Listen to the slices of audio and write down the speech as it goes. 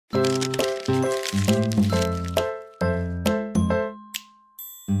Hey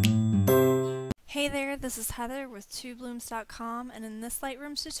there, this is Heather with TwoBlooms.com, and in this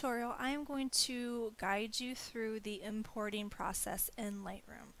Lightroom tutorial I am going to guide you through the importing process in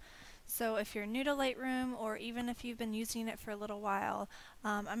Lightroom. So if you're new to Lightroom, or even if you've been using it for a little while,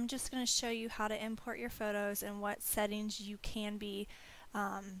 I'm just going to show you how to import your photos and what settings you can be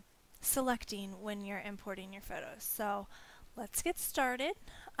selecting when you're importing your photos. So let's get started.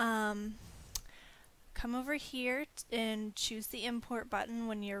 Come over here and choose the import button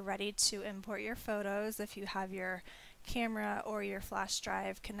when you're ready to import your photos if you have your camera or your flash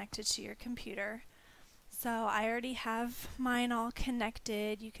drive connected to your computer. So I already have mine all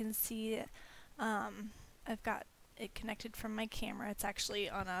connected. You can see I've got it connected from my camera. It's actually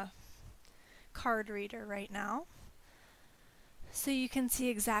on a card reader right now. So you can see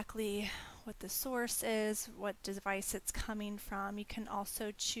exactly what the source is, what device it's coming from. You can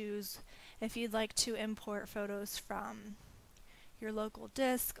also choose if you'd like to import photos from your local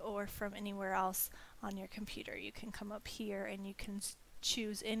disk or from anywhere else on your computer. You can come up here and you can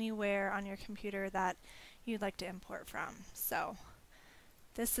choose anywhere on your computer that you'd like to import from. So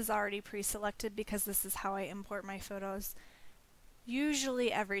this is already pre-selected because this is how I import my photos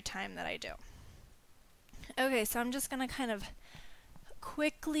usually every time that I do. Okay, so I'm just going to kind of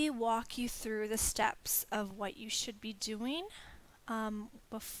quickly walk you through the steps of what you should be doing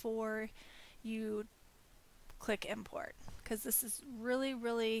before you click import, because this is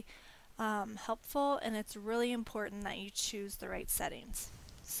really helpful, and it's really important that you choose the right settings.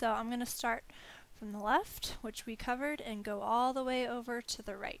 So I'm going to start from the left, which we covered, and go all the way over to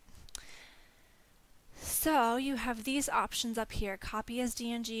the right. So you have these options up here: copy as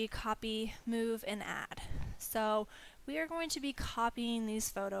DNG, copy, move, and add. So we are going to be copying these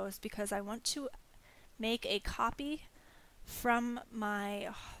photos because I want to make a copy from my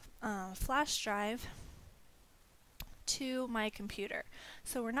flash drive to my computer.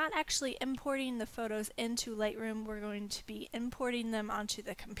 So we're not actually importing the photos into Lightroom, we're going to be importing them onto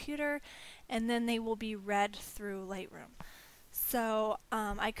the computer, and then they will be read through Lightroom. So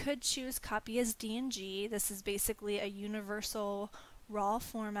I could choose copy as DNG. This is basically a universal RAW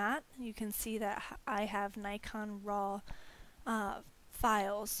format. You can see that I have Nikon RAW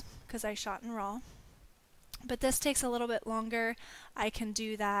files because I shot in RAW. But this takes a little bit longer. I can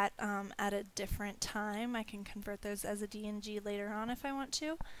do that at a different time. I can convert those as a DNG later on if I want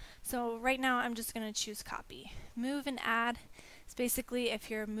to. So right now I'm just going to choose copy. Move and add is basically if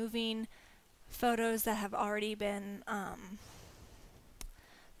you're moving photos that have already been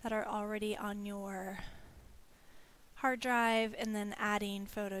that are already on your hard drive, and then adding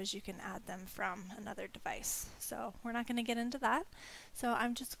photos, you can add them from another device. So we're not going to get into that. So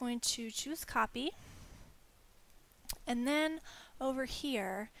I'm just going to choose copy. And then over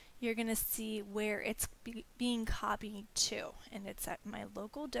here, you're going to see where it's being copied to. And it's at my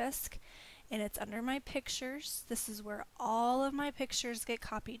local disk, and it's under my pictures. This is where all of my pictures get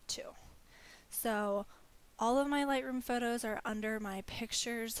copied to. So all of my Lightroom photos are under my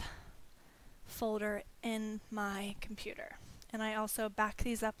pictures folder in my computer. And I also back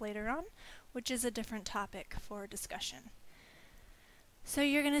these up later on, which is a different topic for discussion. So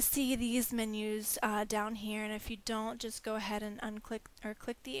you're going to see these menus down here, and if you don't, just go ahead and unclick or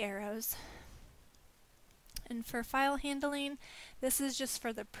click the arrows. And for file handling, this is just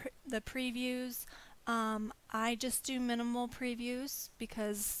for the previews. I just do minimal previews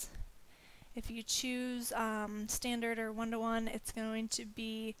because if you choose standard or 1:1, it's going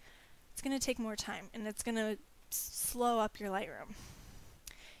to take more time, and it's going to slow up your Lightroom.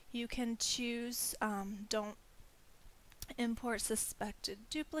 You can choose don't import suspected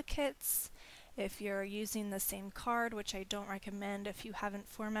duplicates if you're using the same card, which I don't recommend if you haven't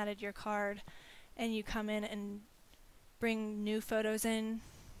formatted your card and you come in and bring new photos in.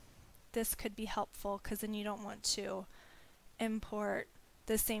 This could be helpful because then you don't want to import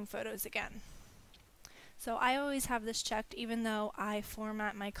the same photos again. So I always have this checked even though I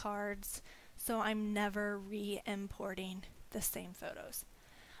format my cards, so I'm never re-importing the same photos.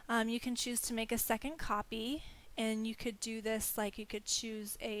 You can choose to make a second copy, and you could do this like you could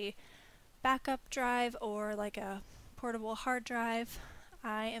choose a backup drive or like a portable hard drive.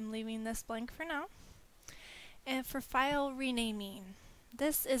 I am leaving this blank for now. And for file renaming,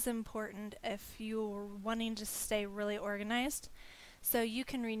 this is important if you're wanting to stay really organized. So you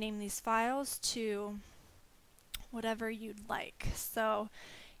can rename these files to whatever you'd like. So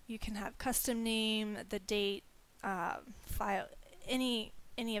you can have custom name, the date, file, any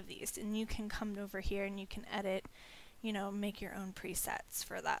of these, and you can come over here and you can edit, make your own presets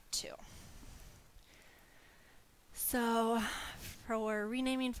for that too. So for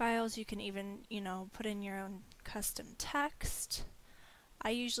renaming files, you can even, put in your own custom text. I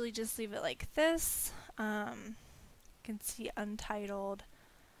usually just leave it like this. You can see Untitled.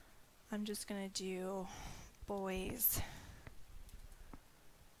 I'm just going to do boys.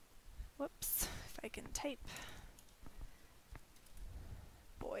 Whoops, if I can type.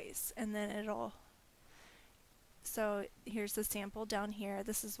 Boys, and then so here's the sample down here.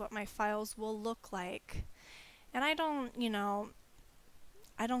 This is what my files will look like. And I don't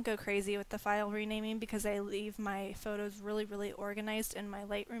go crazy with the file renaming because I leave my photos really, really organized in my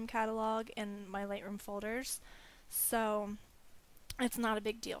Lightroom catalog and my Lightroom folders. So it's not a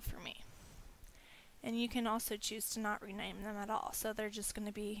big deal for me. And you can also choose to not rename them at all. So they're just going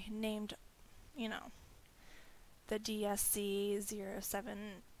to be named, the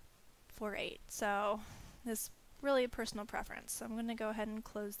DSC0748. So it's really a personal preference. So I'm going to go ahead and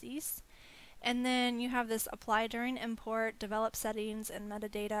close these. And then you have this apply during import, develop settings, and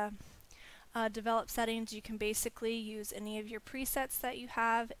metadata. Develop settings, you can basically use any of your presets that you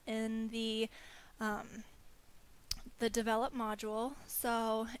have in the develop module.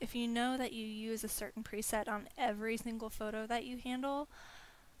 So if you know that you use a certain preset on every single photo that you handle,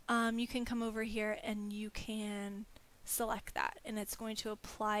 you can come over here and you can select that, and it's going to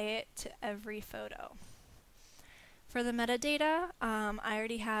apply it to every photo. For the metadata, I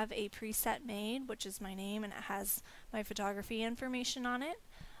already have a preset made, which is my name, and it has my photography information on it.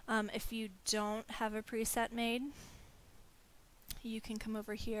 If you don't have a preset made, you can come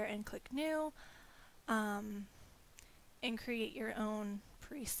over here and click New, and create your own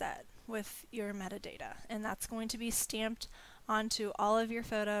preset with your metadata, and that's going to be stamped onto all of your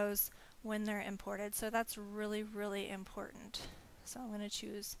photos when they're imported. So that's really, really important. So I'm going to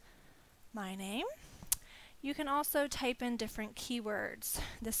choose my name. You can also type in different keywords.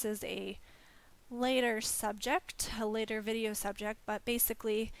 This is a later subject, a later video subject, but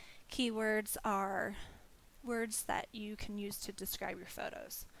basically keywords are words that you can use to describe your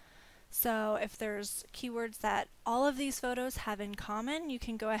photos. So if there's keywords that all of these photos have in common, you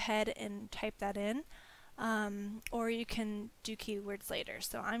can go ahead and type that in, or you can do keywords later.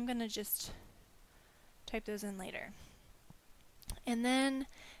 So I'm going to just type those in later. And then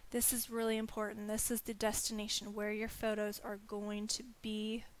this is really important. This is the destination where your photos are going to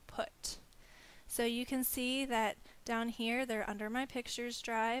be put. So you can see that down here they're under my pictures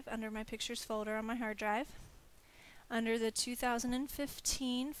drive, under my pictures folder on my hard drive, under the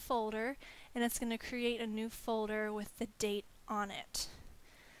 2015 folder, and it's going to create a new folder with the date on it.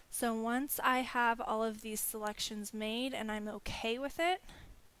 So once I have all of these selections made and I'm okay with it,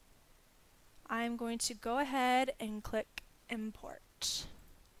 I'm going to go ahead and click Import.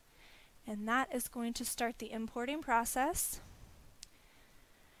 And that is going to start the importing process.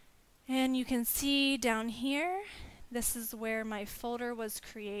 And you can see down here, this is where my folder was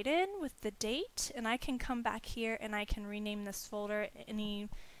created with the date, and I can come back here and I can rename this folder any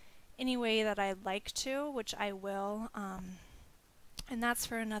way that I'd like to, which I will, and that's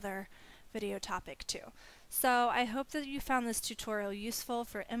for another video topic too. So I hope that you found this tutorial useful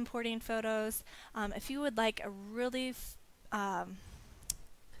for importing photos. If you would like a really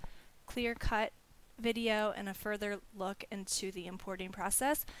clear-cut video and a further look into the importing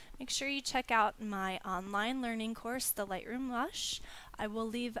process, make sure you check out my online learning course, the Lightroom Lush. I will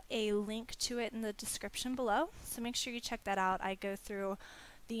leave a link to it in the description below, so make sure you check that out. I go through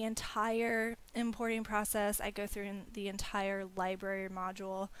the entire importing process, I go through the entire library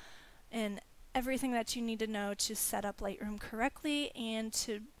module, and everything that you need to know to set up Lightroom correctly and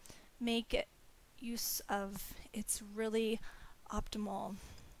to make use of its really optimal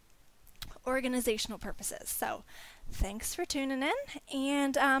organizational purposes. So thanks for tuning in,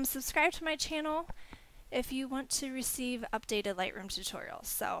 and subscribe to my channel if you want to receive updated Lightroom tutorials.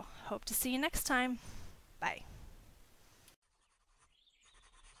 So hope to see you next time. Bye.